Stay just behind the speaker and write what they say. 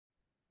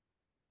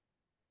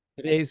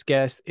Today's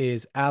guest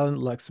is Alain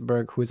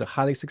Luxembourg, who is a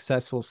highly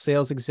successful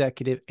sales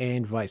executive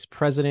and vice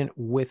president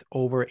with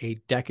over a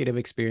decade of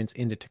experience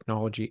in the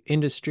technology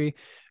industry.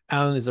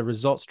 Alain is a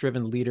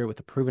results-driven leader with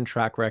a proven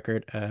track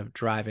record of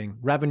driving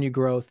revenue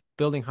growth,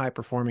 building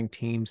high-performing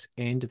teams,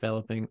 and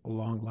developing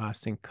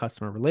long-lasting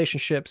customer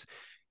relationships.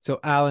 So,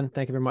 Alain,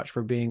 thank you very much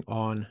for being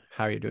on.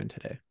 How are you doing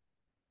today?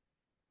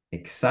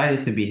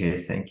 Excited to be here.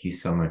 Thank you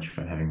so much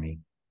for having me.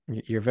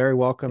 You're very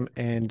welcome.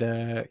 And,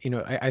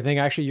 I think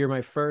actually you're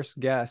my first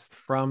guest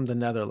from the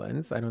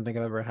Netherlands. I don't think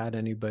I've ever had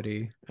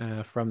anybody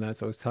from that.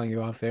 So I was telling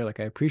you off there, like,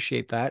 I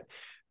appreciate that.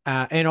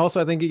 And also,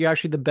 I think you're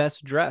actually the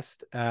best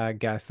dressed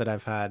guest that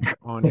I've had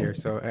on here.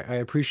 So I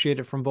appreciate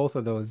it from both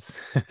of those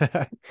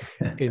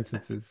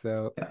instances.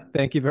 So Yeah.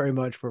 thank you very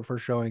much for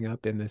showing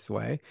up in this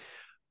way.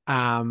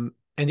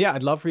 And yeah,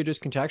 I'd love for you to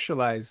just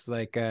contextualize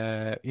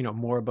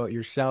more about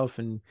yourself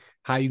and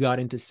how you got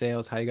into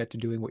sales, how you got to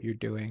doing what you're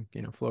doing.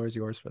 Floor is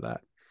yours for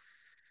that.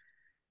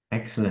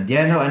 Excellent.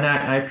 Yeah, no, and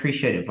I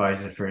appreciate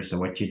advice at first of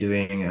what you're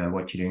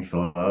doing for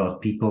a lot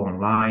of people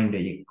online,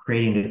 that you're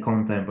creating the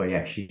content, but you're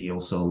actually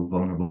also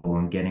vulnerable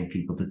and getting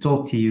people to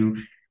talk to you.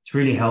 It's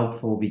really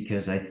helpful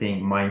because I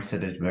think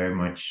mindset is very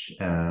much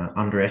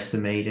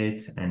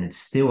underestimated and it's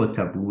still a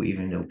taboo,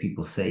 even though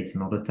people say it's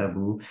not a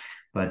taboo,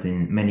 but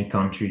in many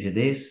countries it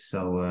is.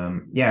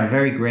 So yeah, I'm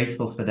very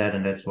grateful for that,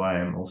 and that's why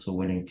I'm also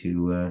willing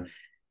to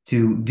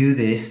do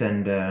this.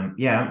 And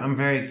yeah, I'm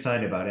very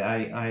excited about it.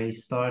 I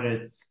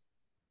started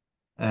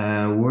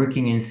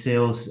working in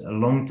sales a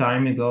long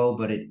time ago,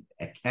 but it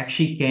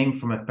actually came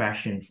from a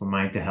passion for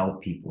mine to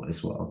help people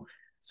as well.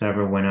 So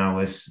ever when I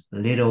was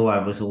little, I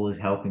was always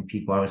helping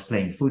people. I was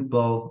playing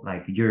football,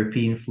 like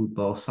European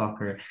football,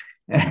 soccer,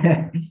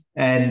 and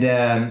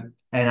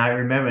I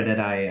remember that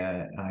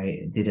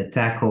I did a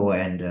tackle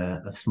and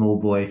a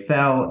small boy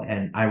fell,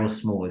 and I was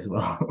small as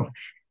well.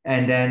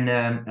 And then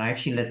I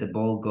actually let the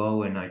ball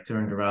go, and I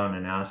turned around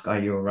and asked, "Are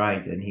you all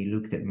right?" And he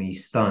looked at me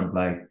stunned,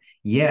 like,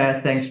 yeah,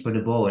 thanks for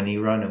the ball, and he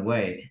ran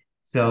away.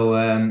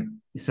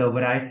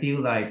 But I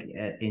feel like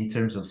in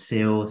terms of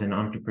sales and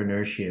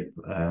entrepreneurship,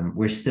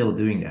 we're still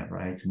doing that,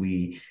 right?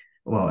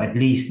 Well, at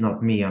least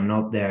not me. I'm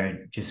not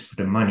there just for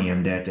the money.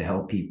 I'm there to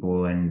help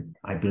people, and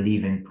I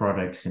believe in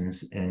products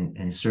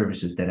and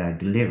services that I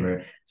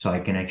deliver, so I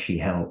can actually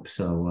help.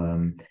 So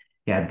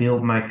yeah, I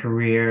built my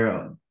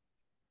career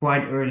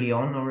quite early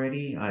on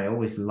already. I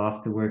always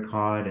loved to work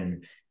hard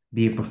and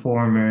be a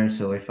performer.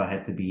 So if I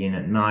had to be in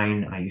at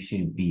 9, I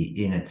usually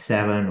be in at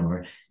 7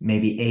 or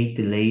maybe 8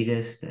 the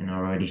latest, and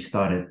already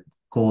started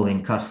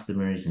calling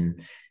customers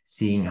and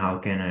seeing how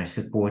can I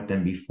support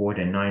them before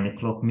the 9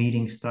 o'clock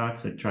meeting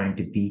starts. So trying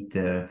to beat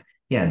the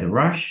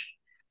rush.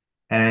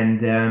 And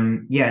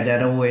yeah,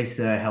 that always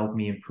helped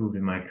me improve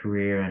in my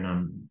career. And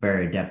I'm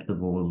very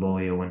adaptable,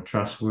 loyal, and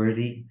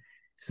trustworthy.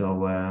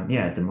 So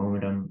yeah, at the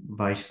moment I'm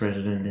vice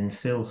president in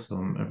sales. So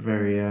I'm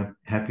very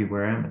happy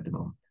where I am at the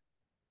moment.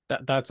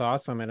 That's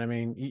awesome. And I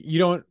mean, you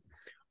don't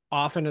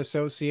often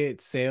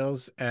associate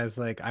sales as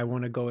like, I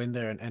want to go in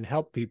there and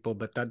help people,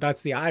 but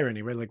that's the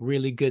irony, right? Like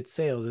really good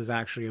sales is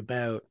actually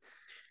about,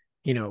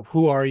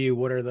 who are you?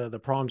 What are the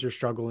problems you're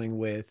struggling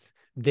with?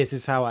 This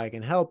is how I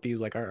can help you.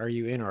 Like, are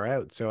you in or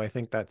out? So I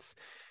think that's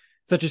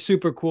such a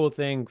super cool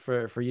thing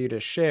for you to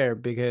share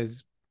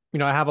because,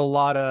 I have a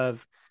lot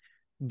of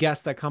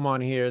guests that come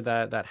on here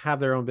that have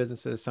their own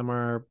businesses. Some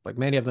are like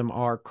many of them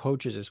are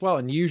coaches as well.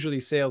 And usually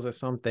sales is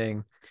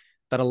something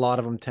that a lot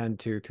of them tend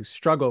to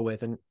struggle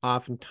with. And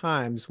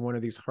oftentimes one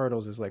of these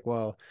hurdles is like,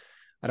 well,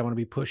 I don't want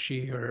to be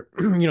pushy or,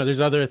 there's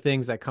other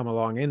things that come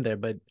along in there.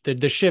 But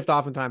the shift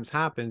oftentimes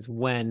happens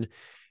when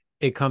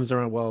it comes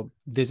around, well,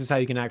 this is how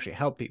you can actually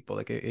help people.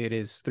 Like it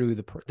is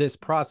through this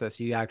process,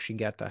 you actually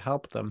get to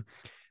help them.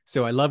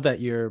 So I love that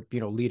you're,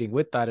 leading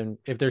with that. And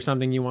if there's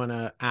something you want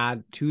to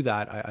add to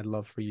that, I'd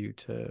love for you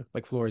to,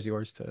 like, floor is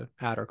yours to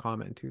add or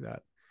comment to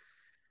that.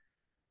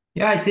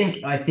 Yeah, I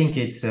think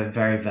it's a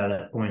very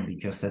valid point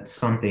because that's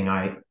something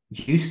I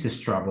used to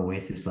struggle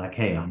with. Is like,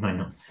 hey, am I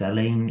not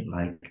selling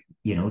like,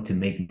 to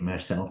make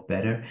myself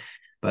better?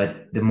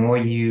 But the more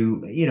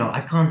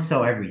I can't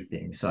sell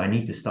everything, so I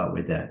need to start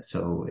with that.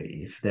 So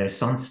if there's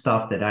some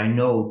stuff that I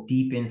know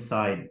deep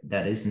inside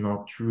that is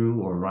not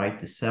true or right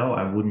to sell,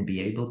 I wouldn't be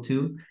able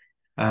to.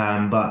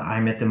 But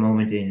I'm at the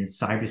moment in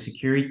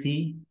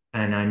cybersecurity,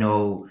 and I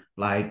know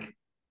like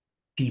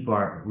people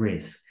are at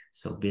risk.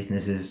 So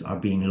businesses are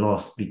being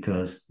lost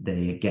because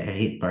they get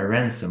hit by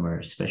ransomware,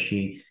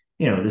 especially,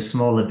 the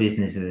smaller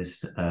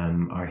businesses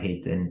are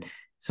hit. And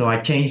so I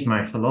changed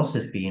my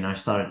philosophy and I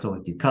started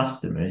talking to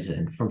customers.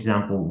 And for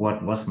example,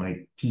 what was my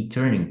key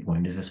turning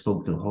point is I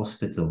spoke to a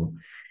hospital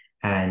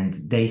and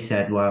they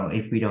said, well,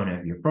 if we don't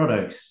have your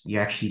products, you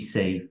actually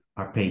save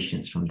our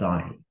patients from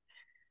dying.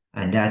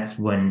 And that's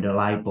when the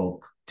light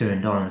bulb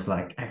turned on. It's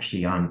like,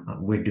 actually,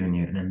 we're doing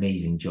an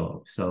amazing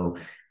job. So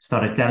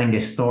started telling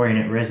this story, and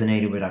it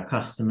resonated with our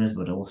customers,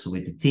 but also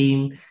with the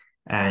team.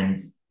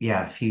 And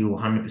yeah, I feel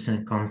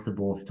 100%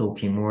 comfortable of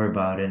talking more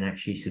about it and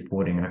actually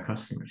supporting our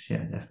customers.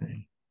 Yeah,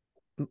 definitely.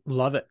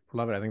 Love it.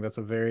 Love it. I think that's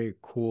a very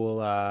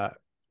cool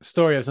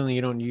story of something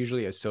you don't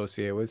usually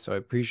associate with. So I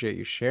appreciate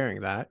you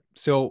sharing that.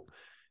 So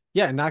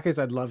yeah, in that case,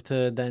 I'd love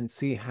to then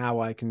see how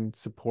I can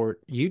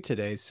support you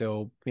today.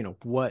 So,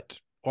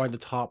 what are the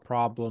top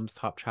problems,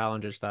 top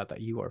challenges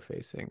that you are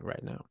facing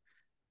right now?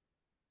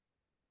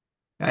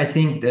 I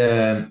think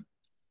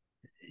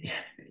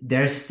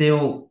there's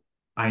still,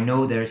 I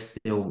know there's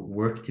still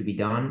work to be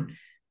done.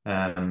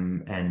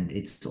 And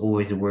it's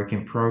always a work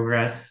in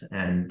progress.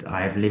 And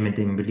I have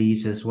limiting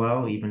beliefs as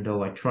well, even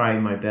though I try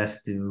my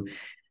best to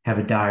have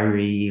a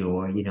diary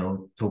or,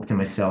 talk to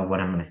myself,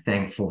 what am I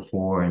thankful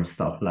for and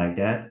stuff like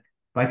that.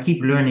 But I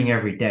keep learning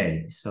every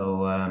day.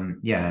 So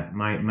yeah,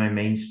 my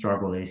main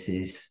struggle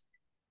is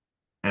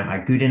am I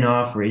good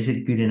enough or is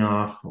it good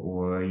enough?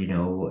 Or,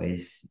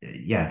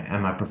 yeah,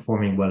 am I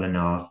performing well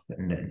enough?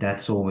 And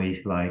that's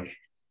always like,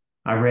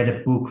 I read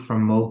a book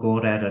from Mo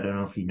Goddard. I don't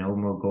know if you know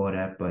Mo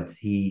Goddard, but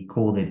he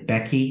called it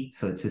Becky.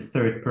 So it's a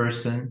third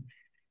person.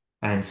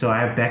 And so I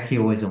have Becky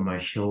always on my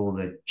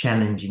shoulder,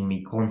 challenging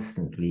me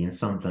constantly. And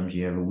sometimes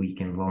you have a weak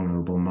and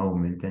vulnerable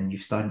moment and you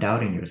start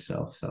doubting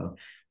yourself. So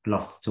I'd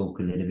love to talk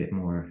a little bit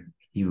more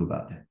with you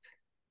about that.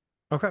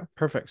 Okay,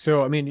 perfect.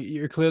 So, I mean,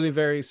 you're clearly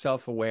very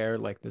self-aware.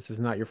 Like, this is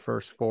not your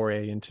first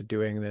foray into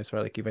doing this,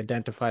 or like you've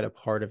identified a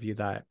part of you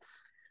that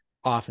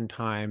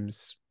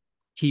oftentimes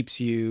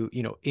keeps you,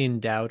 in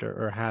doubt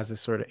or has a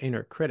sort of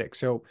inner critic.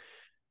 So,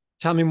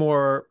 tell me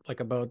more like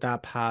about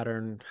that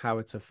pattern, how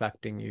it's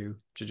affecting you,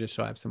 to just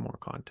so I have some more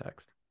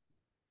context.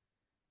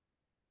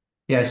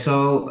 Yeah,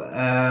 so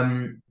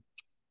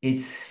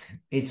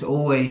it's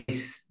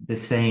always the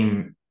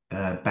same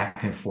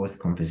back and forth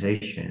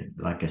conversation.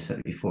 Like I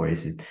said before,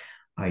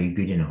 are you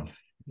good enough?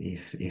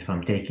 If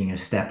I'm taking a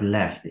step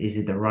left, is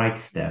it the right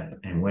step?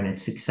 And when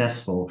it's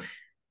successful,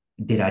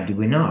 did I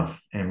do enough?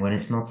 And when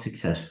it's not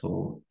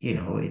successful,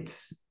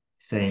 it's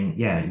saying,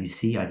 yeah, you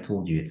see, I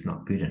told you it's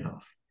not good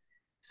enough.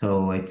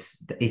 So it's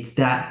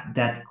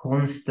that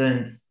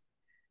constant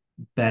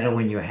battle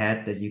in your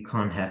head that you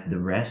can't have the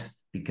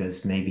rest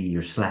because maybe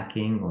you're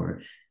slacking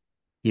or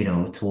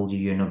told you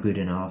you're not good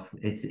enough.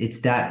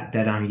 It's that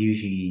I'm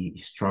usually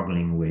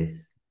struggling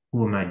with.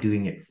 Who am I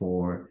doing it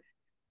for?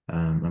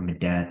 I'm a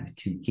dad with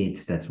two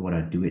kids. That's what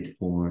I do it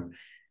for.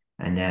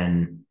 And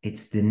then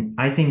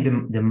I think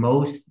the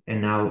most,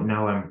 and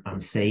now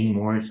I'm saying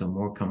more, so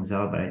more comes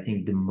out, but I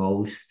think the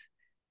most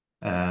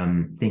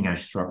thing I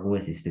struggle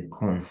with is the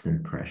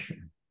constant pressure.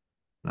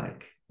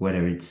 Like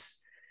whether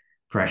it's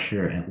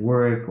pressure at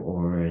work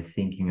or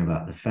thinking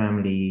about the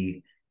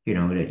family,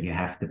 that you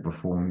have to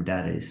perform,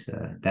 that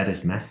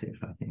is massive,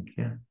 I think.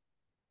 Yeah.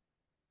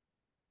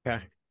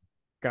 Okay,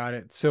 got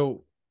it.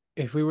 So,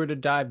 if we were to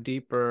dive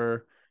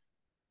deeper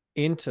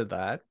into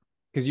that,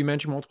 because you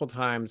mentioned multiple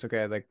times,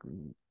 okay, like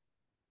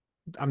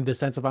I'm the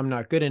sense of I'm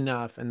not good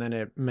enough, and then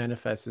it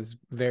manifests as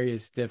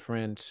various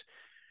different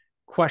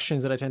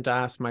questions that I tend to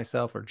ask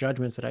myself or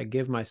judgments that I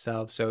give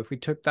myself. So if we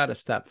took that a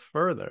step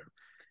further,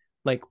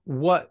 like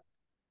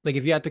like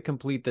if you had to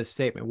complete this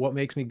statement, what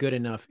makes me good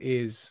enough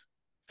is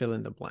fill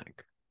in the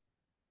blank.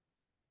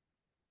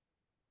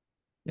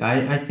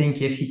 I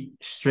think if you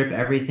strip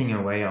everything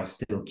away, I'll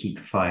still keep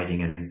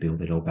fighting and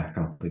build it all back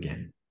up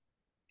again,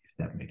 if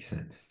that makes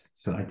sense.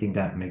 So I think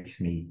that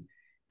makes me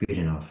good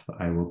enough.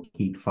 I will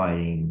keep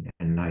fighting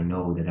and I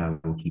know that I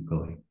will keep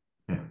going.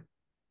 Yeah.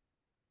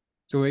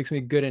 So what makes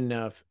me good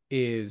enough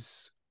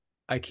is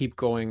I keep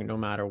going no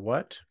matter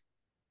what.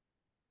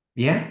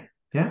 Yeah.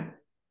 Yeah.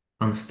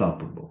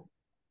 Unstoppable.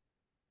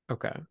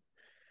 Okay.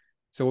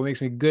 So what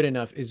makes me good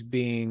enough is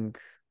being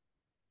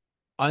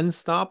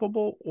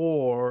unstoppable,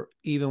 or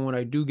even when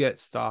I do get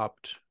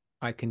stopped,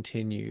 I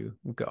continue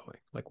going.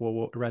 Like,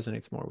 what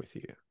resonates more with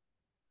you?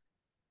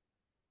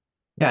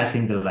 Yeah, I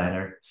think the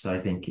latter. So I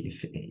think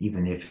if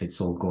even if it's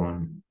all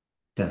gone,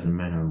 doesn't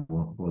matter.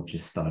 We'll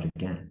just start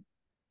again.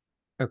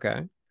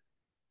 Okay.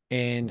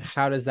 And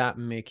how does that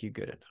make you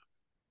good enough?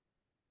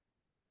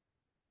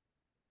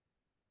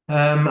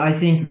 I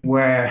think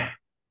where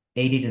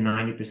 80 to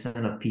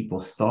 90% of people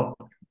stop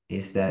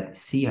is that,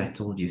 see, I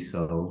told you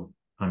so.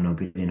 I'm not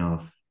good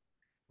enough.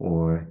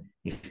 Or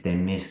if they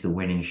miss the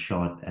winning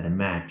shot at a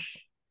match,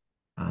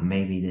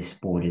 maybe this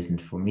sport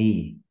isn't for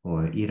me.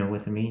 Or you know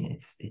what I mean?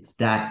 It's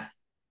that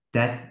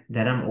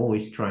I'm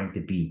always trying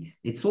to beat.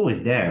 It's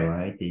always there,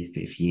 right?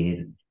 If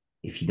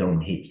you don't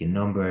hit your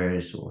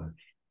numbers or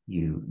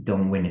you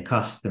don't win a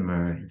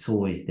customer, it's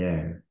always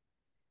there.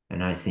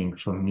 And I think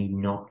for me,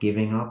 not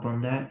giving up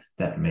on that,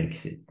 that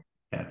makes it,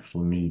 yeah,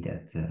 for me,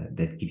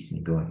 that keeps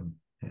me going.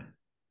 Yeah.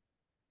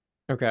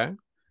 Okay.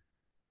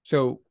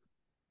 So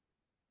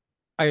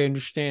I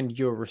understand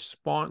your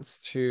response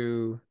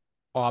to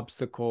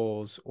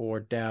obstacles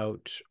or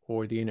doubt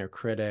or the inner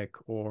critic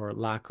or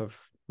lack of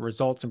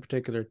results in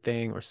particular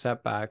thing or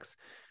setbacks.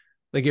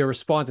 Like your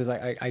response is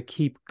I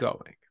keep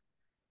going.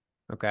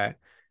 Okay.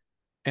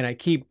 And I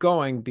keep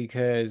going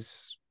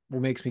because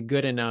what makes me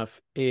good enough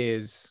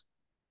is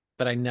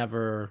that I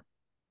never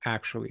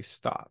actually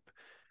stop.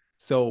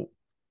 So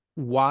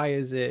why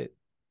is it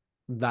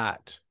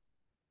that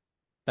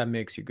that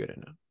makes you good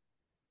enough?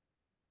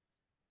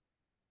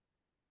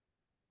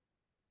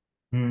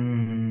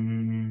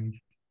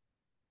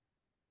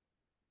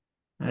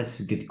 That's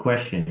a good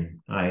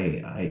question.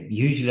 I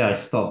usually I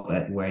stop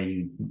at where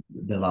you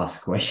the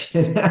last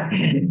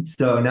question.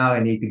 So now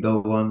I need to go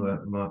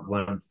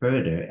one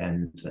further.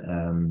 And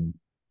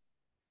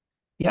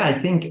yeah, I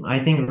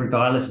think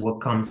regardless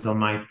what comes on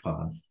my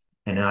path,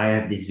 and I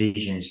have these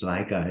visions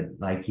like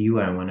you,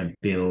 I want to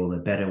build a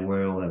better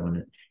world. I want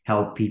to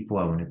help people.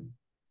 I want to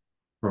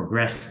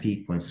progress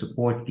people and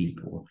support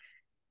people.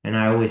 And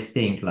I always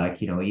think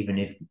like, even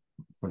if,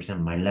 for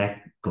example, my leg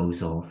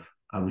goes off,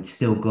 I would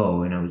still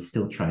go and I would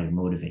still try to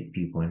motivate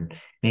people. And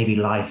maybe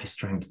life is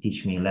trying to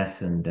teach me a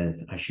lesson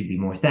that I should be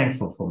more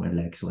thankful for my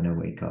legs when I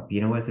wake up.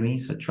 You know what I mean?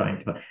 So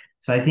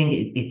so I think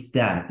it's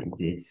that.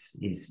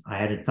 It's I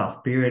had a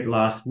tough period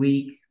last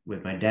week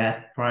with my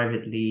dad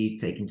privately,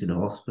 taken to the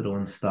hospital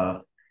and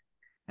stuff.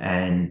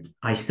 And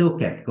I still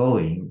kept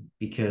going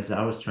because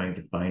I was trying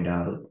to find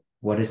out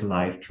what is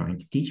life trying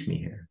to teach me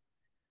here?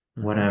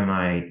 What Hmm. am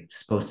I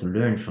supposed to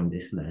learn from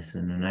this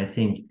lesson? And I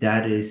think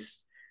that is,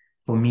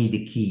 for me,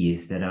 the key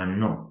is that I'm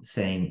not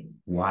saying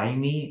why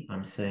me,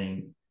 I'm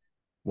saying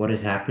what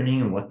is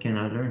happening and what can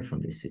I learn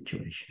from this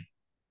situation.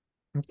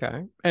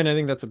 Okay. And I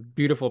think that's a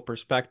beautiful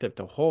perspective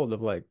to hold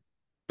of like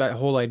that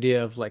whole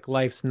idea of like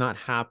life's not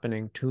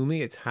happening to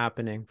me, it's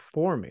happening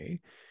for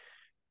me.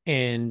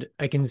 And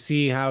I can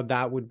see how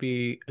that would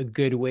be a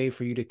good way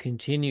for you to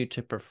continue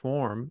to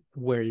perform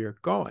where you're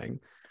going.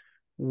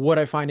 What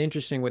I find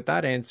interesting with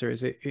that answer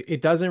is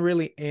it doesn't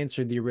really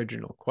answer the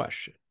original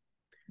question.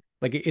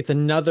 Like it's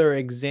another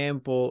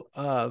example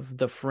of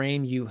the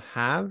frame you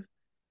have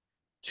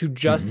to Mm-hmm.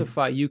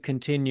 justify you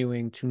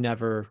continuing to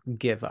never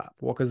give up.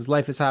 Well, because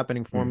life is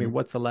happening for me. Mm-hmm.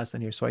 What's the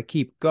lesson here? So I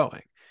keep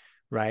going,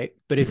 right?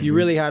 But if you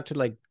really Mm-hmm. had to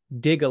like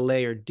dig a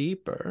layer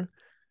deeper,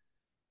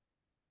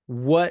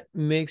 what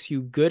makes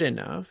you good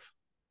enough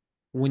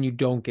when you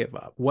don't give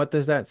up? What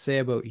does that say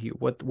about you?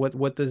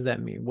 What does that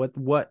mean?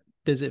 What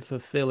does it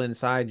fulfill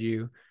inside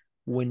you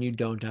when you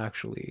don't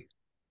actually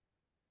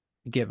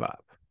give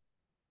up?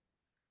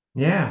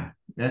 Yeah,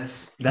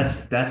 that's a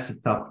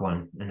tough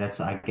one. And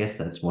that's I guess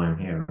that's why I'm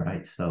here,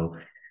 right? So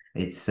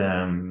it's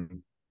yeah,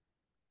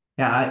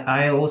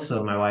 I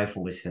also my wife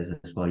always says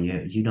as well,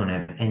 you don't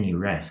have any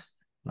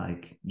rest.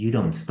 Like you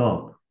don't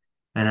stop.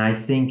 And I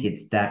think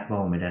it's that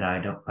moment that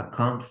I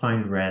can't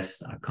find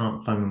rest. I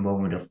can't find a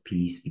moment of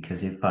peace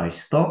because if I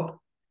stop,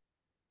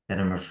 then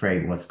I'm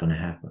afraid what's gonna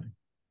happen.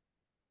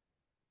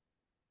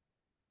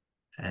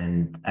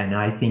 And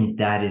I think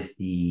that is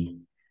the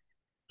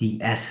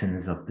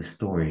essence of the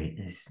story.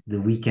 Is the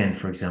weekend,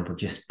 for example,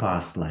 just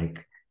passed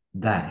like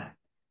that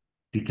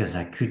because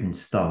I couldn't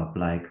stop.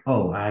 Like,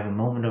 oh, I have a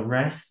moment of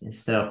rest.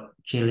 Instead of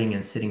chilling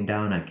and sitting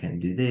down, I can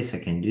do this, I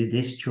can do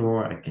this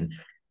chore, I can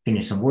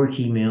finish some work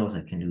emails,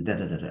 I can do da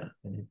da da da.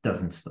 And it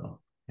doesn't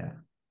stop. Yeah.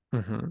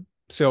 Mhm.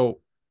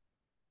 So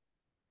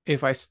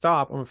if I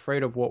stop, I'm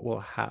afraid of what will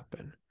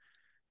happen.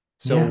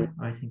 So Yeah,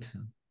 I think so.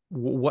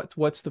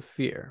 what's the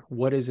fear?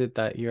 What is it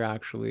that you're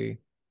actually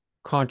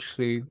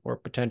consciously or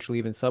potentially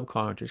even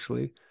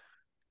subconsciously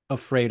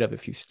afraid of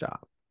if you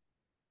stop?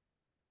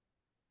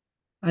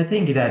 I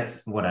think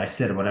that's what I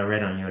said, what I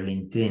read on your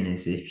LinkedIn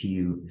is if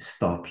you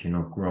stop, you're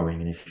not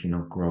growing. And if you're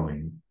not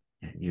growing,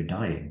 you're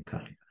dying,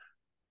 kind of.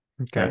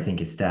 So I Okay.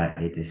 think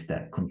it is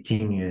that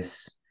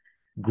continuous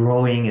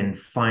growing and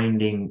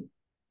finding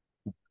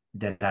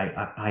that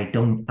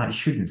I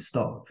shouldn't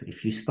stop.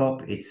 If you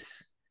stop,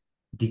 it's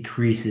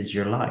decreases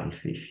your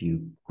life. If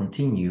you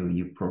continue,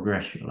 you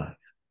progress your life.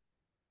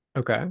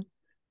 Okay.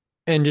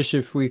 And just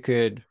if we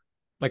could,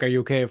 like, are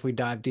you okay if we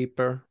dive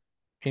deeper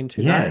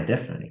into that? Yeah,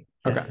 definitely,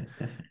 Okay. definitely,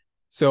 definitely.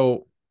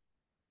 So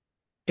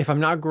if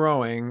I'm not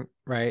growing,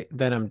 right,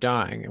 then I'm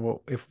dying. And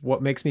if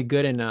what makes me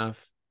good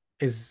enough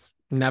is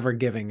never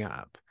giving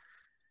up,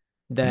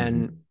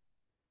 then Mm-hmm.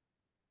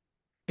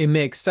 it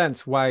makes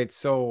sense why it's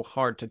so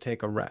hard to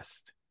take a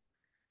rest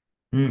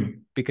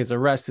Mm. because a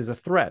rest is a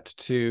threat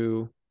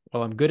to,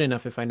 well, I'm good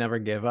enough if I never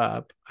give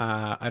up.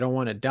 I don't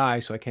want to die,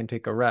 so I can't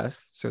take a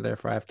rest. So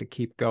therefore, I have to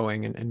keep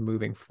going and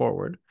moving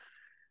forward.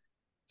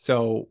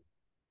 So,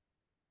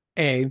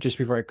 just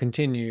before I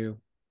continue,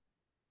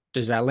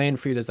 does that land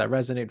for you? Does that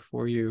resonate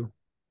for you?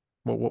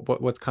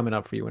 What's coming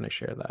up for you when I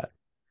share that?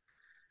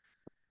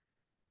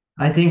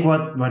 I think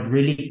what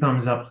really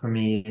comes up for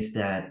me is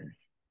that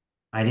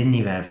I didn't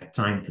even have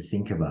time to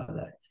think about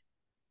that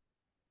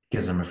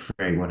because I'm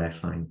afraid what I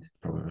find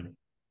probably.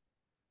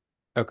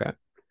 Okay.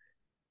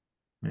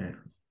 Yeah.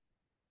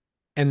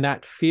 And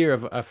that fear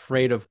of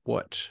afraid of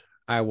what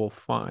I will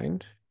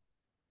find,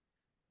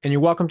 and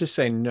you're welcome to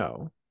say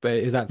no, but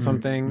is that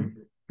something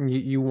Mm-hmm.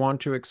 you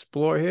want to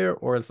explore here?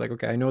 Or it's like,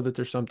 okay, I know that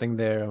there's something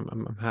there.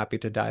 I'm happy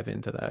to dive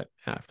into that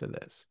after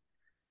this.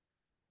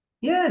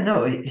 Yeah,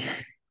 no,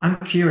 I'm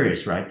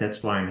curious, right?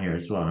 That's why I'm here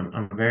as well.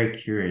 I'm very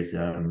curious.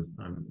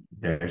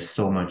 There's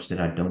so much that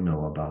I don't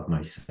know about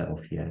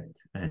myself yet,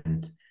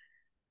 and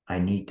I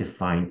need to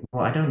find.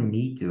 Well, I don't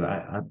need to.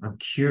 I'm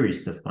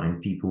curious to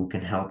find people who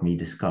can help me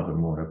discover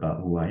more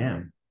about who I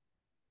am.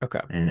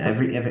 Okay. And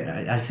every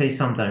I say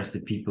sometimes to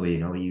people,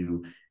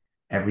 you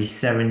every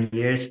 7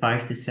 years,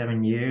 5 to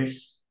 7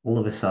 years, all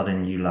of a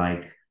sudden you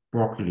like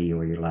broccoli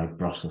or you like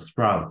Brussels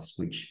sprouts,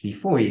 which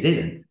before you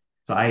didn't.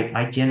 So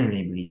I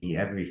genuinely believe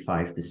every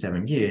 5 to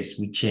 7 years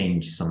we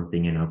change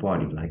something in our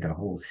body, like our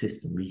whole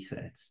system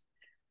resets.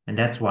 And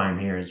that's why I'm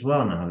here as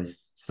well now,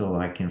 is so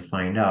I can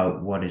find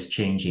out what is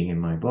changing in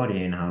my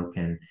body and how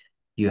can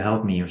you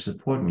help me or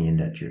support me in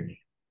that journey.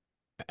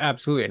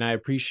 Absolutely. And I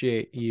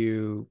appreciate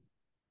you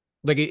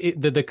like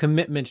the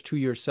commitment to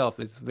yourself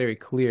is very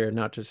clear,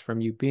 not just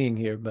from you being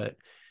here, but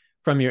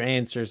from your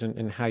answers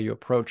and how you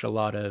approach a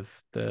lot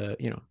of the,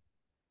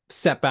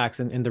 setbacks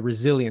and the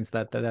resilience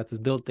that's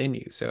built in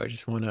you. So I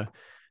just want to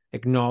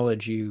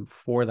acknowledge you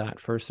for that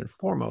first and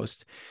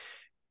foremost.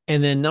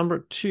 And then number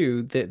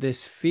two, that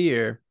this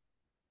fear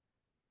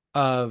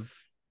of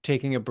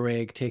taking a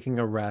break, taking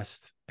a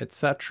rest,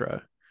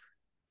 etc.,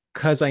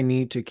 because I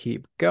need to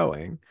keep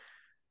going.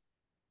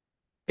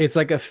 It's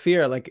like a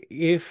fear, like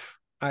if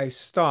I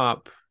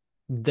stop,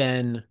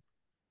 then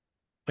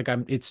like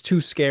it's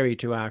too scary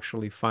to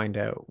actually find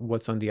out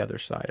what's on the other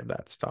side of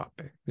that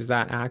stopping. Is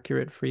that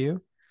accurate for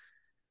you?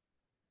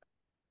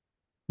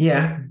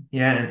 Yeah,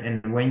 yeah,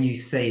 and when you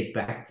say it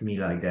back to me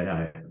like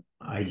that,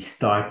 I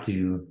start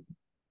to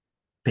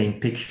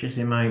paint pictures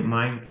in my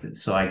mind,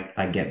 so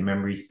I get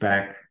memories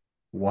back.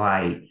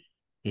 Why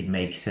it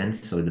makes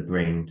sense, so the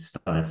brain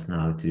starts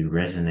now to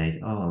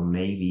resonate. Oh,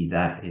 maybe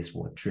that is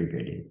what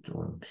triggered it,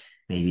 or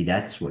maybe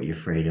that's what you're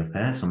afraid of.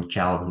 Huh? Some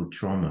childhood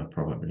trauma,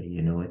 probably.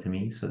 You know what I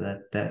mean? So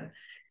that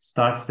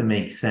starts to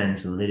make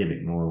sense a little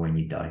bit more when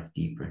you dive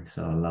deeper.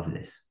 So I love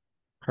this.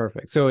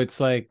 Perfect. So it's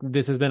like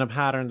this has been a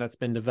pattern that's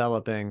been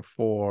developing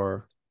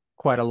for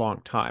quite a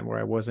long time where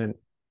I wasn't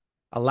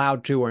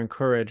allowed to or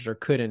encouraged or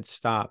couldn't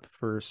stop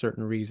for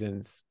certain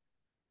reasons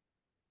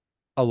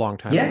a long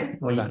time ago. Yeah,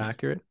 Is well, that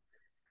accurate?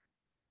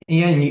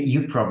 yeah, and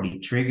you probably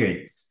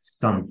triggered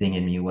something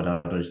in me what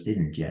others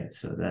didn't yet.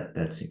 So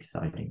that's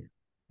exciting.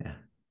 Yeah.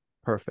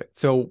 Perfect.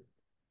 So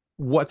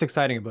what's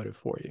exciting about it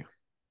for you?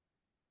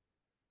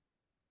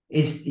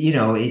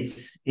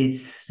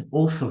 It's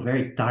also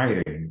very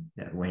tiring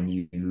that when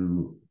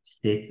you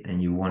sit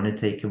and you want to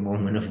take a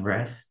moment of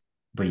rest,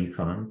 but you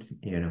can't,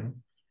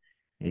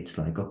 it's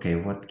like, okay,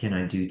 what can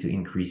I do to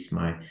increase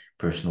my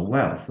personal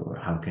wealth, or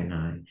how can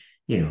I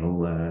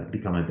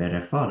become a better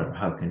father,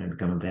 how can I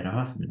become a better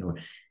husband, or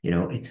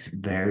it's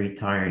very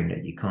tiring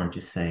that you can't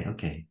just say,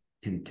 okay,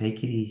 to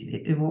take it easy,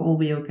 it will all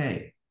be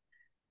okay.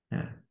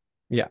 Yeah.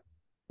 Yeah.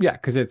 Yeah,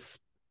 because it's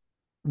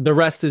the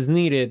rest is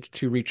needed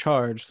to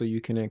recharge so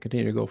you can then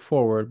continue to go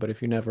forward. But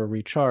if you never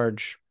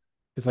recharge,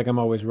 it's like I'm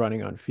always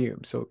running on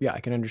fumes. So yeah, I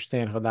can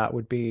understand how that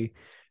would be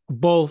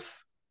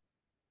both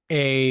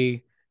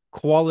a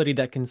quality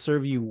that can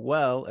serve you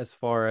well as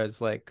far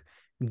as like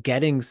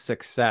getting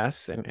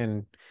success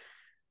and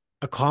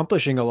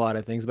accomplishing a lot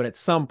of things, but at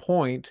some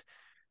point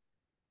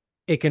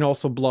it can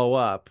also blow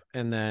up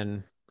and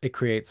then it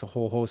creates a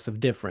whole host of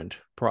different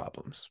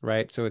problems,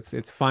 right? So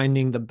it's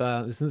finding the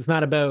balance. It's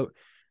not about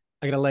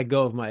I gotta let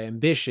go of my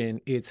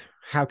ambition. It's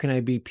how can I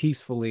be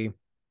peacefully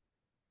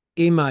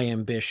in my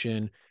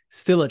ambition,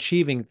 still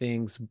achieving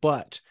things,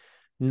 but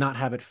not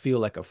have it feel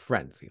like a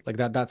frenzy. Like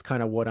that's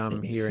kind of what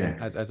I'm hearing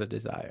Exactly. as a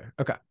desire.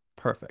 Okay,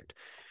 perfect.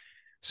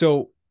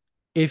 So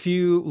if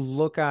you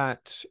look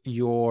at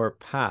your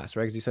past,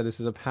 right? Because you said this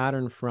is a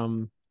pattern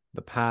from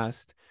the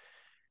past.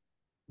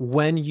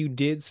 When you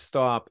did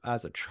stop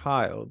as a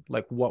child,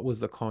 like what was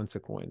the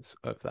consequence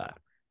of that?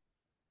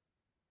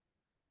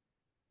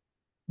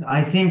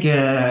 I think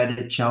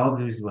the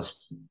childhood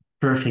was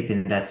perfect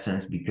in that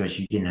sense because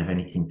you didn't have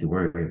anything to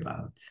worry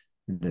about.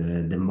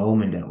 The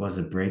moment that was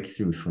a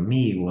breakthrough for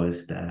me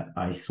was that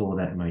I saw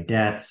that my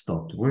dad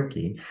stopped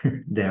working.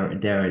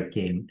 There it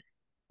came,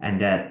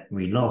 and that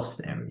we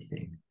lost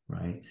everything,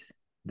 right?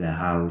 The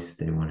house,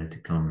 they wanted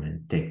to come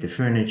and take the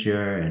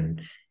furniture,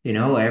 and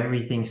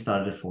everything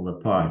started to fall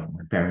apart.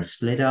 My parents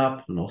split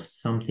up, lost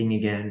something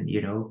again,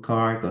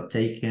 car got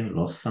taken,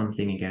 lost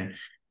something again.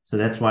 So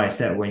that's why I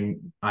said,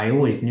 when I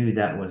always knew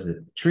that was a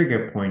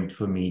trigger point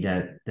for me,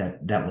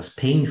 that was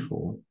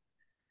painful,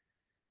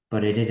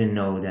 but I didn't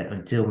know that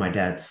until my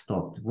dad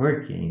stopped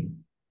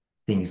working,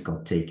 things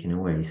got taken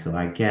away. So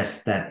I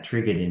guess that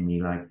triggered in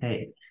me like,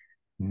 hey,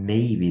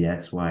 maybe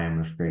that's why I'm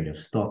afraid of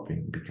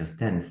stopping, because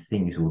then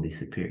things will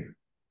disappear.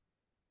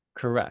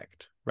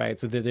 Correct, right?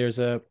 So there's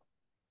a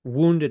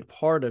wounded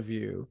part of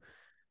you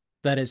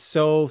that is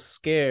so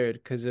scared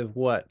because of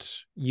what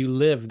you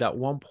lived at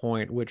one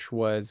point, which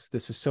was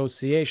this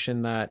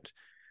association that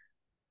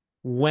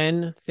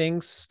when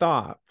things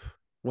stop,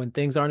 when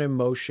things aren't in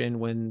motion,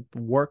 when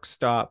work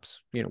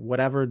stops,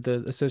 whatever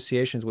the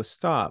associations with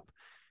stop,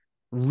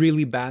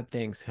 really bad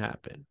things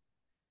happen.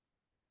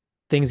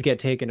 Things get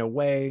taken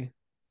away,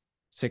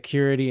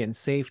 security and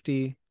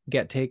safety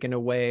get taken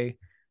away.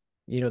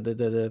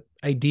 The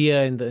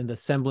idea and the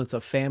semblance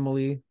of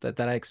family that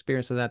I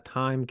experienced at that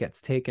time gets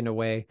taken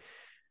away.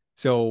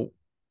 So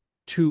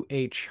to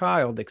a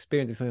child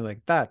experiencing something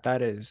like that,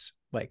 that is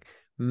like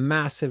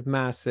massive,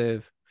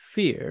 massive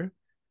fear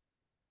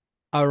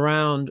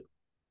around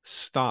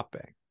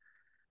stopping.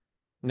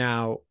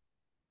 Now,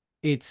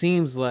 it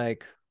seems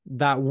like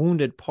that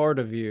wounded part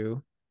of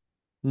you.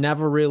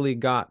 never really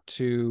got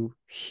to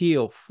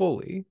heal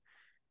fully,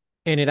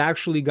 and it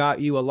actually got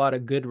you a lot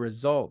of good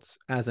results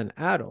as an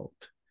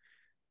adult.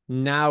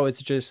 Now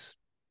it's just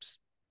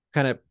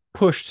kind of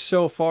pushed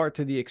so far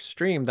to the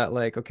extreme that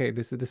like, okay,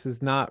 this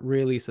is not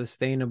really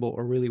sustainable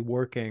or really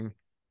working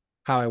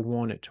how I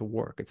want it to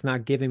work. It's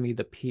not giving me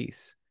the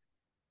peace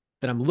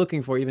that I'm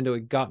looking for, even though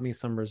it got me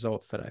some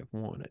results that I've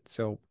wanted.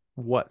 So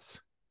what's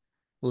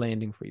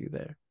landing for you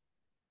there?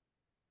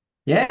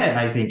 Yeah,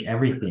 I think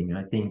everything.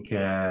 I think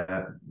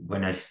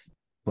when I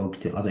spoke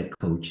to other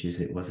coaches,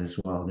 it was as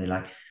well. They're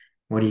like,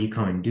 "What do you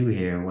come and do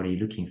here? What are you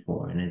looking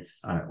for?" And it's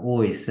I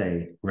always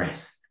say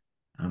rest.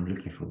 I'm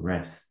looking for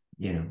rest.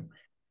 And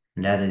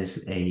that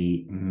is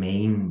a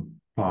main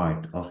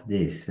part of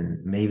this.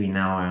 And maybe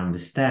now I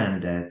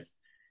understand that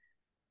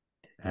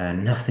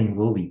nothing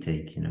will be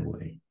taken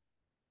away.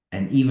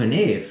 And even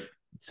if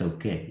it's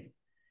okay,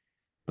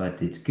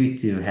 but it's good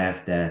to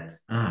have that.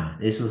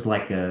 This was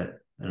like a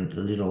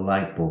little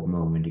light bulb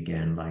moment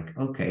again. Like,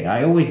 okay,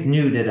 I always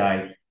knew that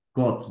I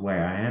got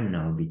where I am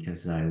now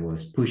because I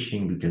was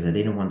pushing, because I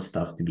didn't want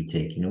stuff to be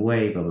taken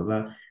away, blah, blah,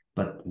 blah.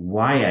 But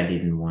why I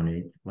didn't want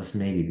it was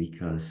maybe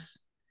because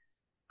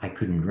I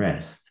couldn't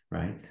rest,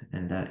 right?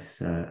 And that's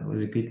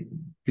was a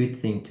good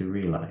thing to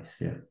realize.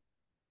 Yeah.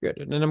 Good.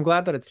 And I'm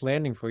glad that it's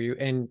landing for you.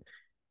 And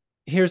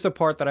here's the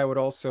part that I would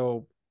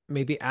also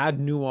maybe add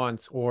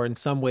nuance or in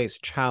some ways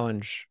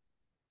challenge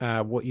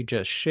what you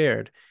just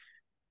shared.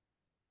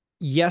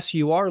 Yes,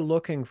 you are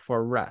looking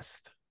for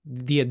rest.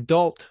 The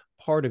adult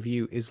part of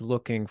you is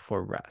looking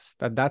for rest.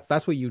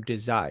 That's what you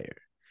desire,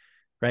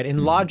 right? And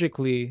Mhm.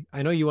 logically,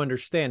 I know you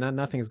understand that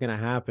nothing's gonna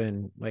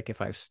happen like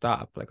if I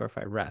stop, like or if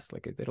I rest,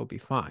 like it'll be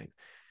fine.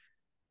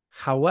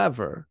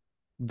 However,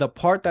 the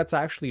part that's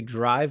actually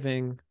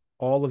driving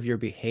all of your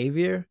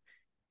behavior,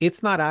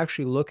 it's not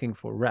actually looking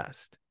for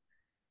rest.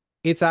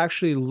 It's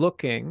actually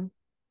looking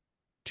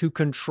to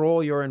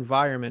control your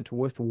environment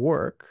with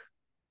work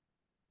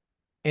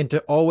and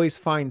to always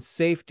find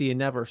safety and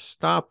never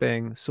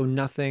stopping so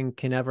nothing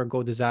can ever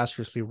go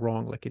disastrously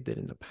wrong like it did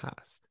in the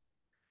past.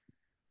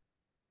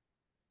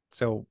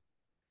 So,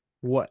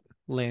 what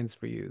lands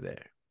for you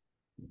there?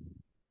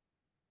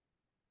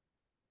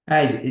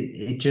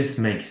 It just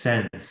makes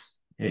sense.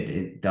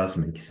 It does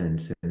make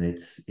sense, and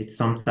it's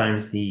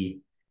sometimes the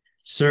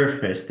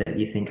surface that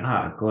you think,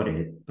 I got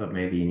it, but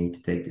maybe you need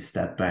to take the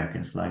step back.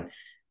 And it's like,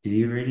 do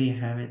you really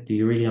have it? Do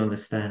you really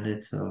understand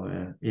it?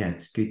 So yeah,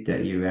 it's good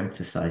that you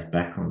emphasize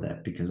back on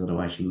that, because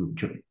otherwise you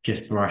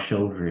just brush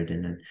over it,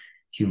 and in a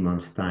few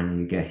months' time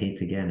you get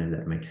hit again, if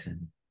that makes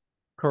sense.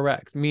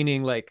 Correct.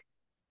 Meaning, like,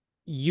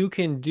 you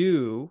can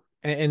do,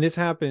 and this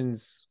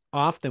happens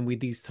often with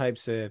these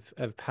types of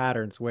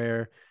patterns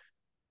where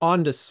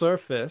on the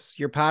surface,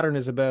 your pattern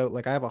is about,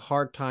 like, I have a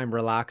hard time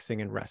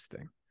relaxing and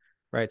resting,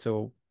 right?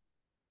 So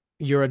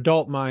your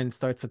adult mind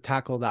starts to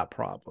tackle that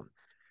problem.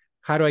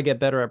 How do I get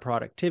better at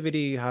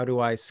productivity? How do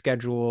I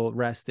schedule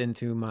rest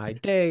into my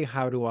day?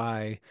 How do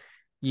I,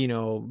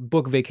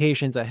 book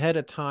vacations ahead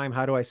of time?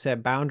 How do I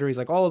set boundaries?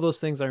 Like all of those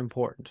things are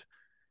important.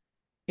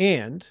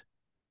 And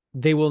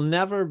they will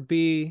never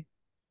be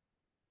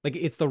like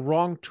it's the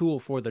wrong tool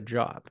for the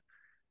job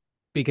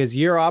because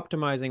you're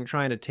optimizing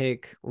trying to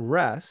take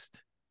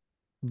rest,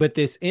 but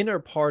this inner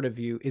part of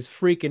you is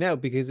freaking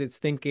out because it's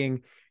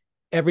thinking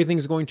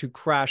everything's going to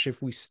crash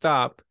if we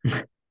stop.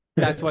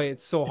 That's why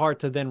it's so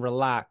hard to then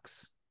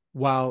relax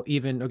while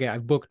even okay,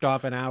 I've booked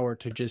off an hour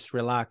to just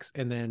relax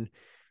and then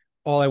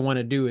all I want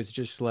to do is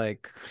just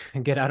like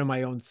get out of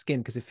my own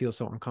skin because it feels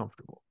so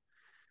uncomfortable,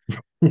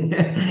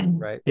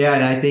 right? Yeah,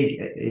 and I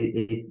think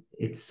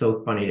it's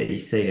so funny that you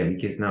say that,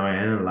 because now I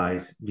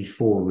analyze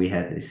before we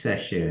had this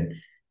session.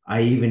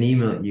 I even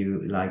emailed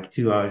you like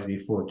 2 hours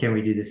before, can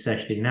we do this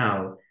session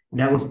now? And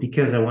that was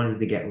because I wanted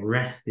to get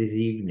rest this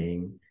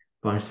evening,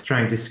 but I was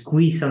trying to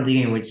squeeze something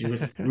in, which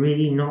was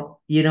really not,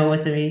 you know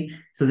what I mean?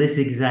 So this is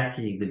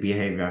exactly the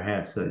behavior I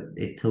have. So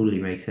it totally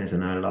makes sense.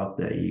 And I love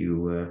that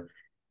you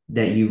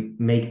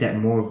make that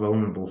more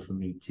vulnerable for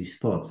me to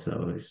spot.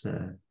 So it's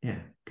yeah,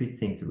 good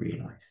thing to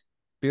realize.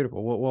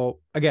 Beautiful.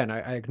 Well, again,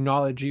 I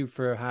acknowledge you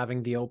for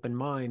having the open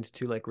mind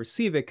to like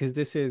receive it because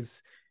this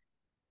is,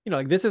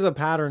 like this is a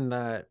pattern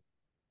that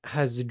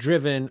has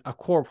driven a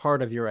core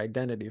part of your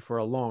identity for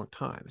a long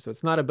time. So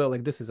it's not about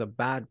like this is a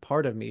bad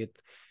part of me.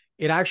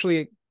 It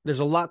actually there's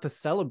a lot to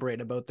celebrate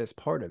about this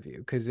part of you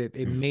because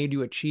it made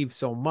you achieve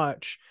so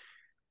much,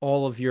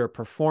 all of your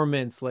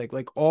performance, like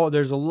all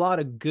there's a lot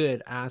of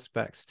good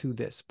aspects to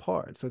this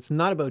part. So it's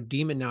not about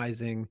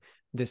demonizing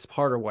this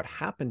part or what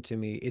happened to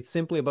me. It's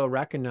simply about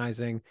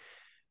recognizing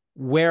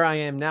where I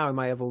am now in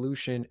my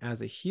evolution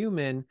as a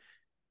human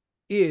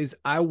is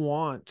I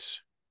want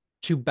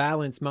to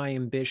balance my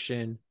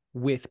ambition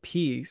with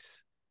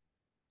peace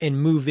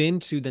and move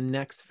into the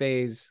next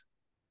phase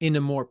in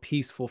a more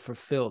peaceful,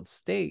 fulfilled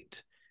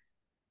state.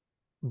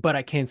 But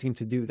I can't seem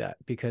to do that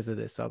because of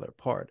this other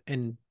part.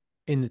 And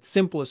in its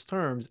simplest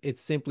terms,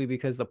 it's simply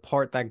because the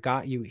part that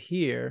got you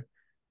here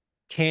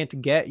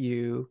can't get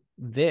you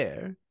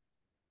there.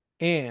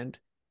 And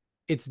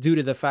it's due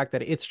to the fact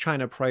that it's trying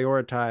to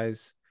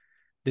prioritize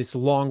this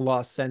long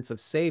lost sense of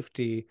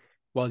safety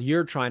while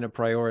you're trying to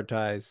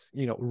prioritize,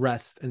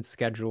 rest and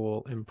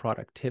schedule and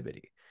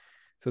productivity.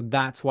 So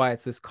that's why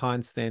it's this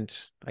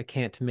constant, I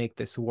can't make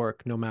this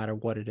work no matter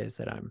what it is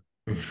that I'm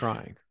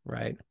trying,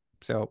 right?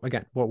 So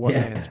again, what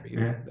lands Yeah, for you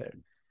yeah. there?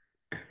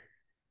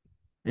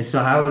 And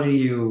so how do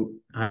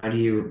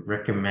you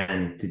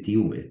recommend to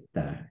deal with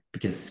that?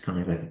 Because it's kind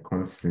of like a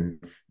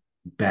constant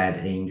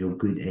bad angel,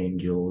 good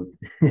angel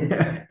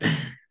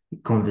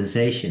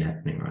conversation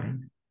happening, right?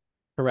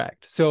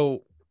 Correct.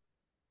 So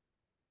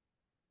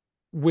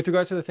with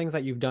regards to the things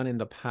that you've done in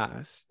the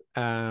past,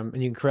 and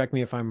you can correct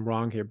me if I'm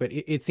wrong here, but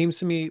it seems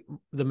to me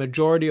the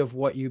majority of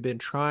what you've been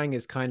trying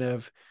is kind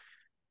of,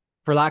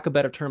 for lack of a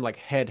better term, like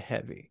head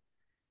heavy.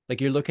 Like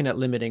you're looking at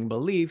limiting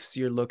beliefs,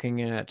 you're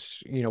looking at,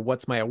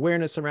 what's my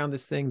awareness around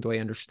this thing? Do I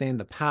understand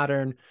the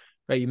pattern?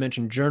 Right? You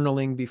mentioned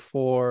journaling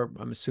before.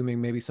 I'm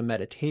assuming maybe some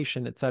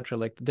meditation, etc.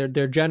 Like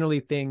they're generally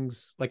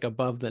things like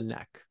above the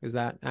neck. Is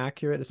that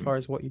accurate as far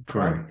as what you've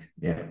tried? Correct.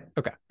 Yeah.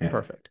 Okay, Yeah.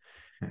 perfect.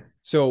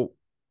 So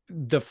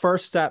the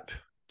first step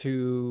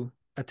to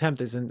attempt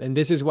this, and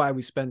this is why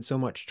we spend so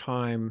much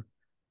time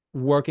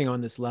working on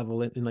this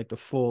level in like the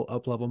full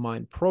up level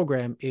mind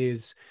program,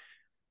 is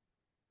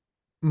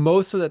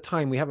most of the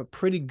time we have a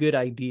pretty good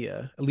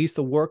idea, at least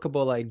a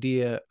workable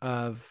idea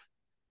of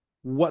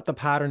what the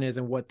pattern is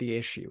and what the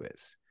issue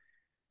is.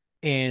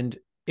 And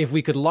if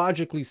we could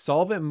logically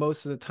solve it,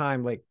 most of the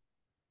time, like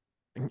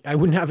I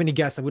wouldn't have any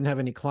guests, I wouldn't have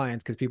any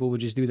clients because people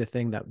would just do the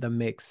thing that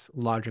makes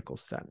logical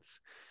sense.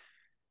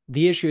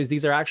 The issue is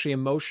these are actually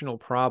emotional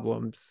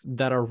problems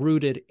that are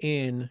rooted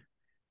in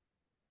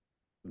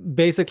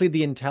basically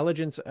the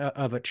intelligence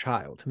of a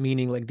child,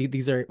 meaning like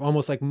these are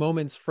almost like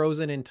moments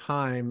frozen in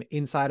time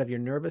inside of your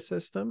nervous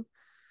system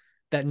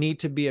that need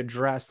to be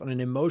addressed on an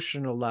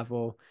emotional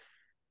level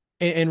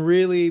and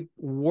really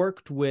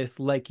worked with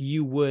like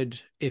you would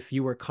if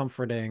you were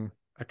comforting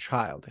a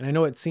child. And I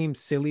know it seems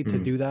silly to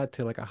do Mm, that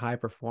to like a high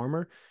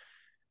performer,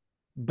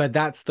 but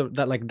that's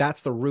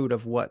the root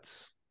of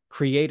what's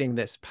creating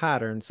this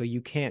pattern. So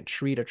you can't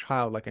treat a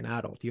child like an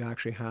adult. You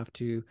actually have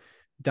to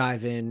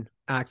dive in,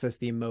 access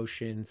the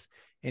emotions,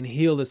 and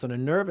heal this on a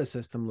nervous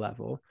system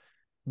level.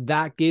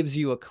 That gives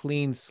you a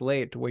clean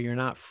slate where you're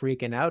not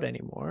freaking out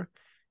anymore.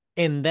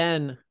 And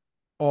then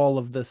all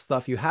of the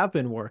stuff you have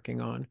been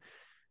working on,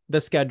 the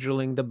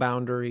scheduling, the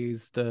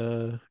boundaries,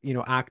 the,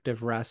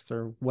 active rest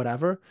or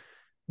whatever,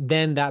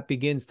 then that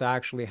begins to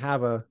actually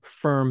have a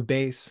firm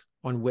base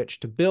on which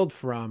to build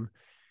from.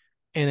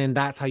 And then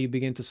that's how you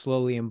begin to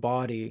slowly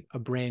embody a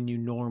brand new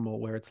normal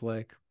where it's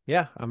like,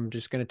 yeah, I'm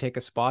just going to take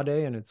a spa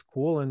day and it's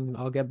cool. And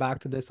I'll get back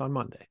to this on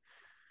Monday.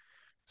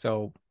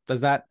 So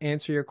does that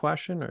answer your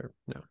question or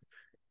no?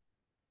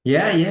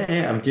 yeah, yeah,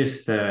 yeah. I'm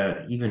just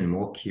even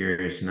more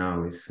curious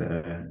now is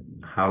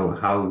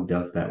how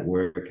does that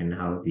work and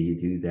how do you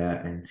do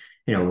that? And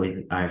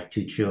with I have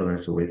two children,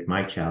 so with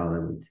my child, I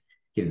would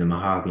give them a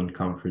hug and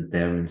comfort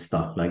them and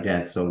stuff like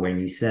that. So when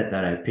you said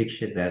that, I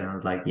pictured that, and I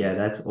was like, yeah,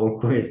 that's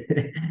awkward.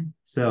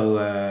 So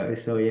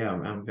yeah,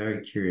 I'm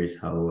very curious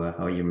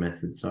how your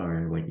methods are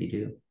and what you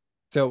do.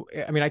 So,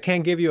 I mean, I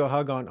can't give you a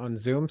hug on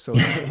Zoom, so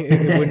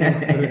it wouldn't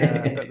include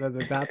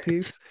that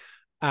piece.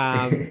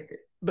 Um,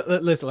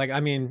 but listen, like, I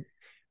mean,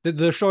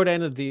 the short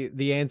end of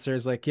the answer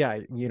is like, yeah,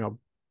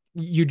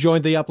 you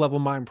joined the Up Level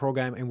Mind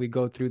program, and we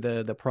go through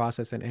the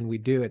process, and we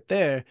do it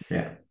there.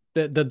 Yeah.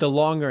 The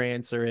longer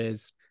answer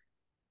is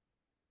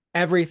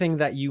everything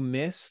that you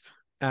missed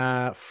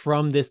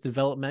from this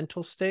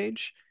developmental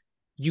stage,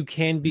 you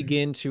can Mm,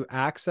 begin to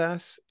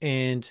access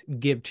and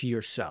give to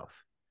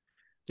yourself.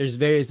 There's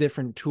various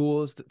different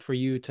tools for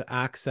you to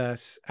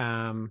access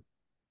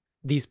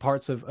these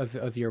parts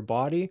of your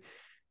body,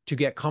 to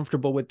get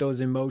comfortable with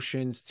those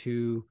emotions,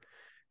 to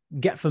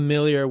get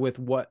familiar with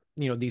what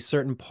these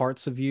certain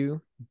parts of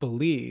you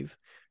believe.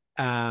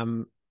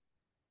 um,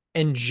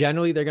 and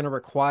generally they're going to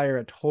require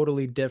a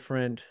totally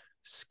different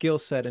skill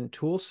set and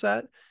tool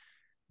set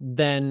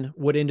than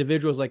what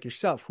individuals like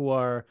yourself, who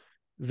are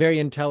very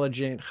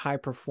intelligent, high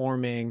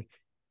performing,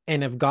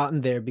 and have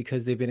gotten there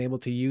because they've been able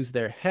to use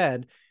their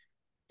head,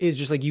 is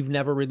just like you've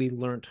never really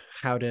learned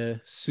how to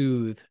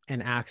soothe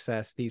and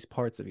access these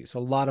parts of you. So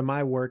a lot of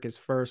my work is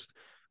first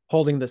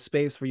holding the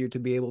space for you to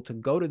be able to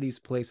go to these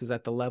places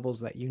at the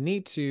levels that you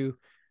need to,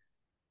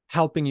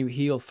 helping you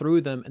heal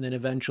through them, and then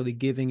eventually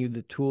giving you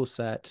the tool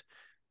set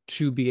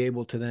to be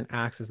able to then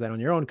access that on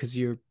your own. Because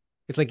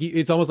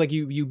it's almost like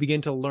you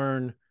begin to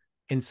learn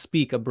and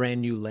speak a brand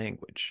new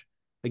language.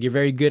 Like you're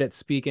very good at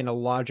speaking a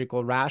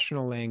logical,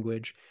 rational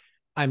language.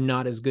 I'm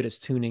not as good as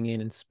tuning in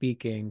and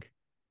speaking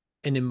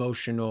an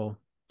emotional,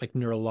 like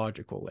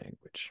neurological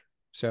language.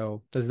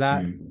 So does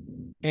that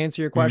mm,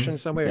 answer your question in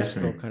some way, or is it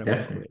still definitely, kind of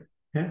definitely. unclear?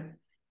 Yeah. Okay,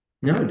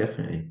 No,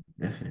 definitely,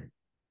 definitely.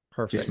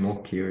 Just perfect.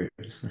 more curious.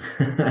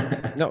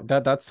 No,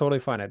 that's totally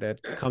fine.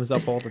 It comes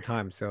up all the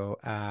time, so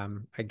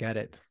I get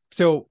it.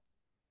 So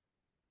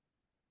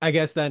I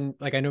guess then,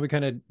 like, I know we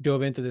kind of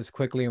dove into this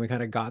quickly and we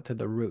kind of got to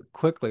the root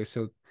quickly.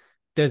 So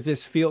does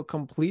this feel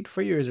complete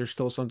for you, or is there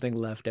still something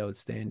left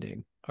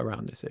outstanding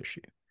around this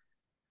issue?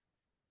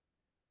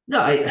 No,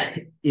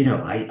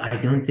 I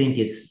don't think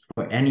it's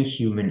for any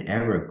human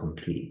ever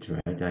complete,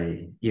 right?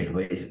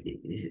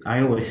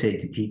 I always say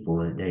to people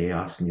that they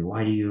ask me,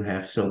 why do you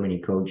have so many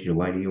coaches? Or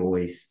why do you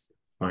always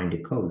find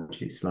a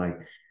coach? It's like,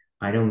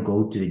 I don't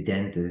go to a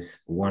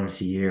dentist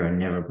once a year and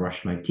never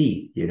brush my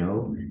teeth, you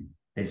know?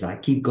 As I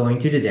keep going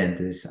to the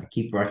dentist, I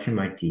keep brushing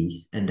my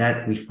teeth, and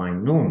that we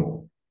find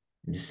normal.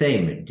 The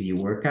same, do you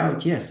work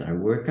out? Yes, I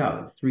work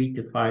out 3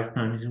 to 5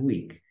 times a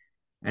week,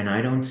 and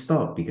I don't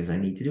stop because I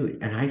need to do it.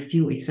 And I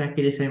feel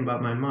exactly the same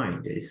about my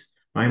mind. Is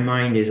my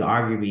mind is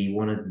arguably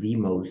one of the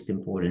most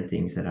important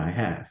things that I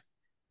have.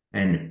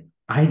 And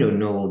I don't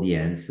know all the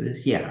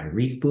answers. Yeah, I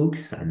read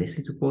books, I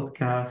listen to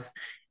podcasts,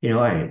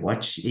 I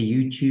watch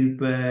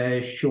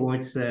YouTube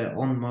shorts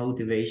on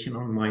motivation,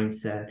 on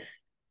mindset.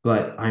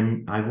 But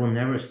I will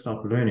never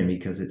stop learning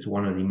because it's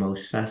one of the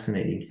most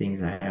fascinating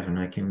things I have, and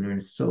I can learn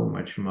so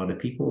much from other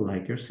people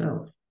like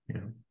yourself. You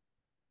know.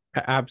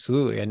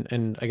 Absolutely.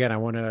 And again, I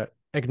want to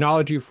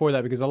acknowledge you for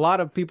that, because a lot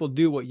of people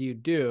do what you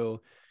do,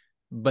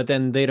 but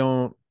then they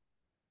don't,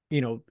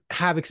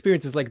 have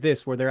experiences like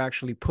this where they're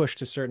actually pushed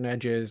to certain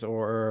edges,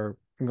 or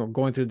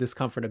going through the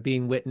discomfort of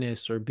being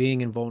witnessed or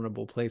being in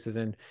vulnerable places.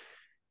 And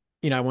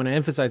I want to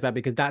emphasize that,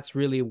 because that's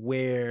really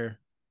where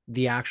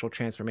the actual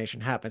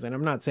transformation happens. And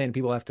I'm not saying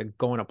people have to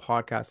go on a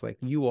podcast like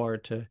you are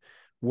to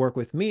work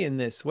with me in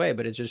this way,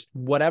 but it's just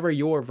whatever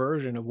your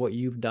version of what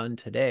you've done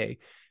today,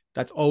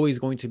 that's always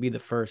going to be the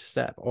first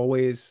step.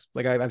 Always,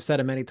 like I've said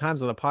it many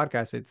times on the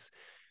podcast, it's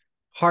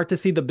hard to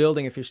see the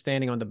building if you're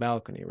standing on the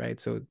balcony, right?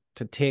 So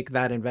to take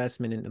that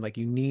investment, and like,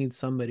 you need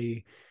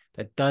somebody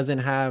that doesn't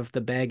have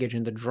the baggage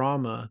and the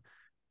drama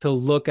to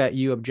look at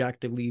you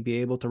objectively,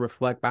 be able to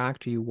reflect back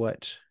to you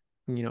what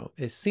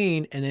is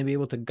seen, and then be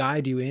able to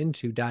guide you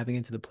into diving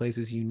into the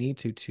places you need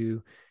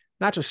to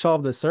not just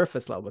solve the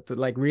surface level, but to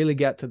like really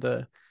get to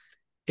the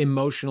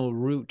emotional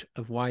root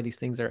of why these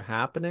things are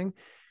happening.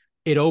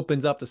 It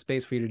opens up the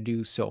space for you to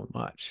do so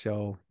much.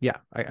 So yeah,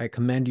 I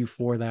commend you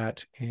for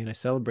that, and I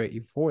celebrate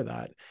you for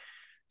that.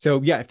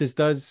 So yeah, if this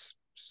does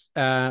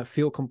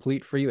feel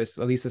complete for you, at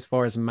least as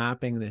far as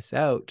mapping this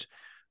out,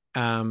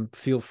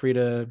 feel free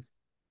to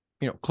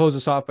close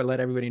us off, but let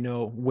everybody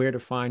know where to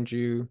find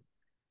you,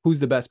 who's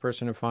the best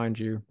person to find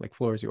you. Like,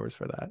 floor is yours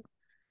for that.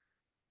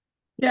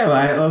 Yeah, well,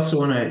 I also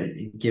want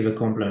to give a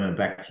compliment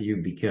back to you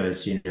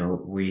because,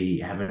 we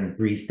haven't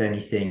briefed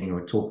anything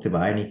or talked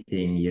about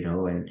anything,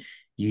 and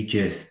you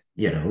just,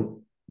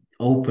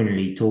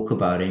 openly talk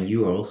about it. And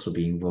you are also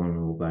being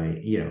vulnerable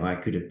by, I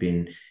could have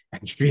been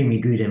extremely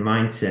good in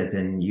mindset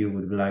and you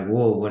would be like,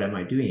 whoa, what am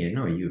I doing here?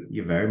 No,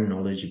 you're very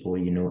knowledgeable.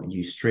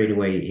 You straight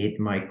away hit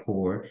my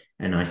core.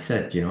 And I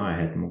said, I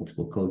had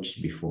multiple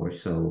coaches before.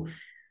 So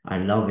I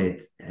love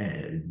it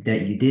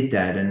that you did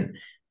that. And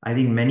I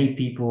think many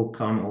people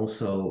come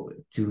also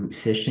to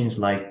sessions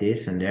like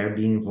this and they're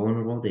being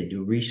vulnerable. They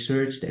do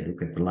research, they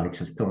look at the likes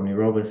of Tony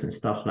Robbins and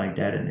stuff like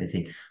that, and they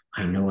think,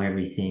 I know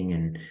everything.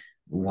 And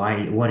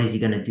what is he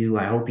going to do?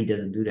 I hope he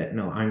doesn't do that.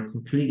 No, I'm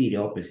completely the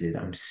opposite.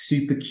 I'm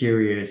super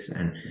curious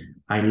and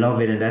I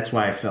love it. And that's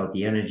why I felt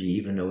the energy,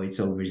 even though it's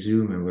over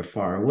Zoom and we're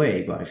far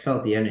away, but I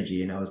felt the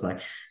energy and I was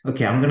like,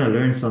 okay, I'm going to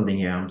learn something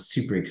here. I'm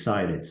super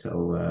excited.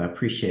 So I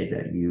appreciate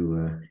that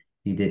you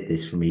did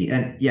this for me.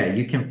 And yeah,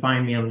 you can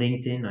find me on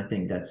LinkedIn. I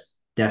think that's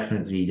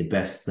definitely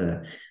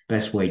the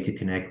best way to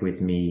connect with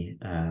me.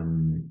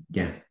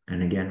 Yeah,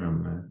 and again,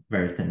 I'm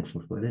very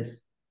thankful for this.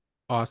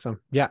 Awesome.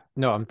 Yeah.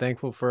 No, I'm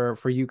thankful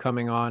for you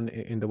coming on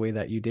in the way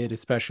that you did,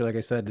 especially, like I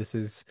said, this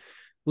is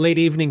late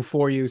evening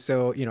for you.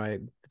 So,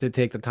 to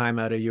take the time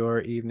out of your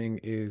evening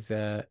is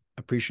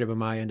appreciative of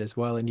my end as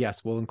well. And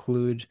yes, we'll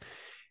include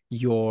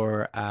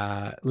your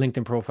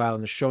LinkedIn profile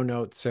in the show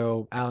notes.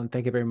 So, Alan,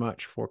 thank you very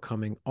much for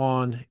coming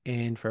on.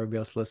 And for everybody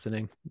else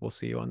listening, we'll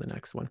see you on the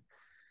next one.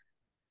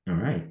 All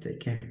right, take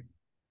care.